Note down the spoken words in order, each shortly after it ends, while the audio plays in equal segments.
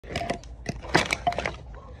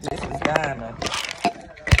Diamond.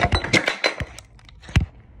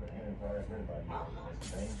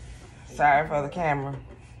 Sorry for the camera.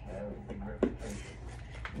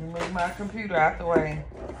 Move my computer out the way.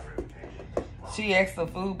 She asked for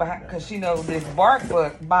food because she knows this bark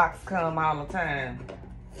box come all the time.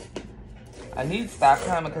 I need to stop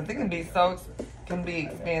coming because it can be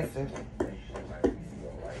expensive.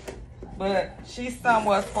 But she's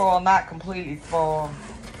somewhat spoiled, not completely spoiled.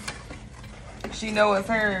 She know it's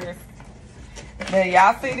hers. Now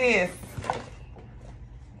y'all see this?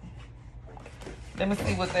 Let me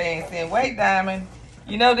see what they ain't saying. Wait, Diamond.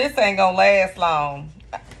 You know this ain't gonna last long.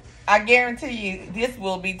 I guarantee you this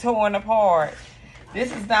will be torn apart.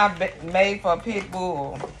 This is not made for a pit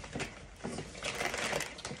bull.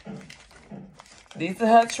 These are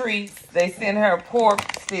her treats. They send her pork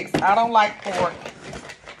sticks. I don't like pork.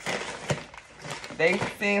 They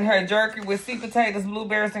send her jerky with sweet potatoes,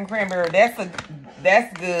 blueberries, and cranberry. That's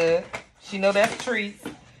good. She know that's treats.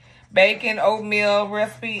 Bacon, oatmeal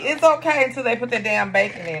recipe. It's okay until they put that damn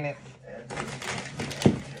bacon in it.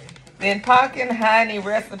 Then pumpkin honey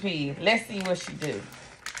recipe. Let's see what she do.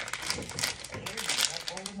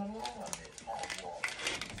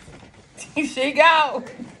 She go.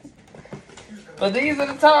 But these are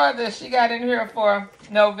the toys that she got in here for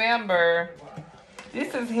November.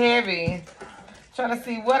 This is heavy. Trying to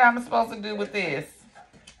see what I'm supposed to do with this.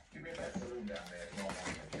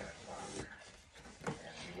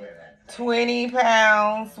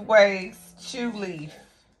 £20 waist chew leaf.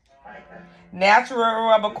 Natural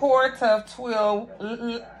rubber core, tough twill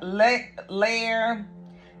layer.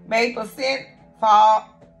 Maple scent for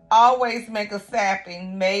always make a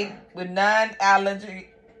sapping. Made with non-allergenic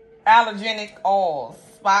oils.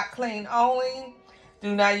 Spot clean only.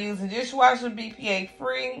 Do not use a dishwasher. BPA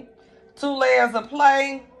free. 2 layers of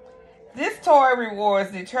play. This toy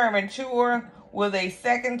rewards determined chewer with a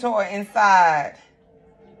second toy inside.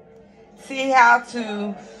 See how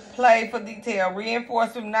to play for detail.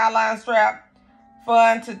 Reinforced with nylon strap.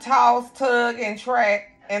 Fun to toss, tug, and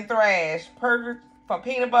thrash. Perfect for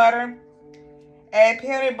peanut butter. Add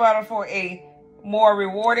peanut butter for a more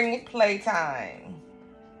rewarding playtime.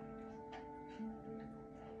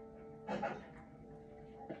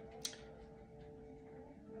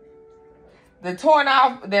 The torn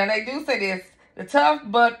off, then they do say this, the tough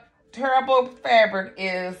but terrible fabric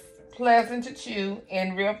is pleasant to chew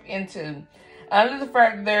and rip into. Under the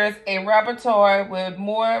fabric, there's a rubber toy with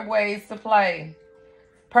more ways to play.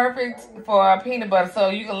 Perfect for peanut butter, so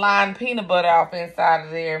you can line peanut butter off inside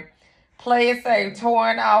of there. Play it safe.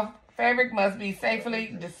 Torn off fabric must be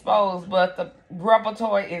safely disposed, but the rubber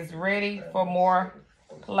toy is ready for more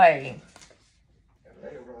play.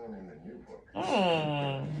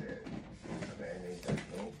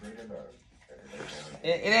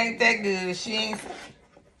 It ain't that good. She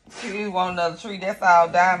want another treat. That's all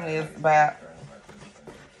Diamond is about.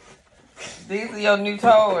 These are your new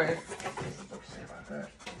toys.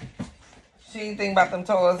 She ain't think about them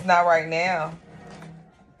toys, not right now.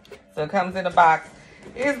 So it comes in a box.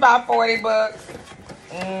 It's about 40 bucks.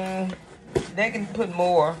 They can put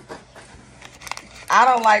more. I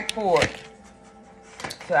don't like pork.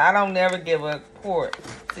 So I don't never give her pork.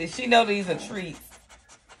 See, she know these are treats.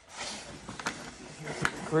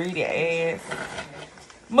 Greedy ass.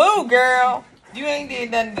 Move, girl. You ain't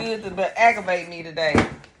did nothing good to but aggravate me today.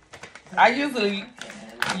 I usually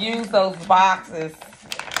use those boxes.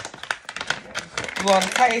 You want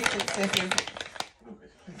to taste it since it's...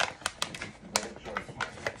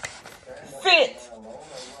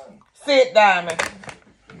 Sit, Diamond.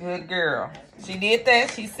 Good girl. She did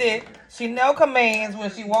that. She sit. She know commands when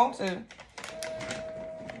she wants to.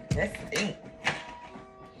 That's the thing.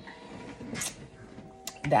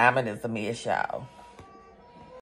 Diamond is a mess, y'all.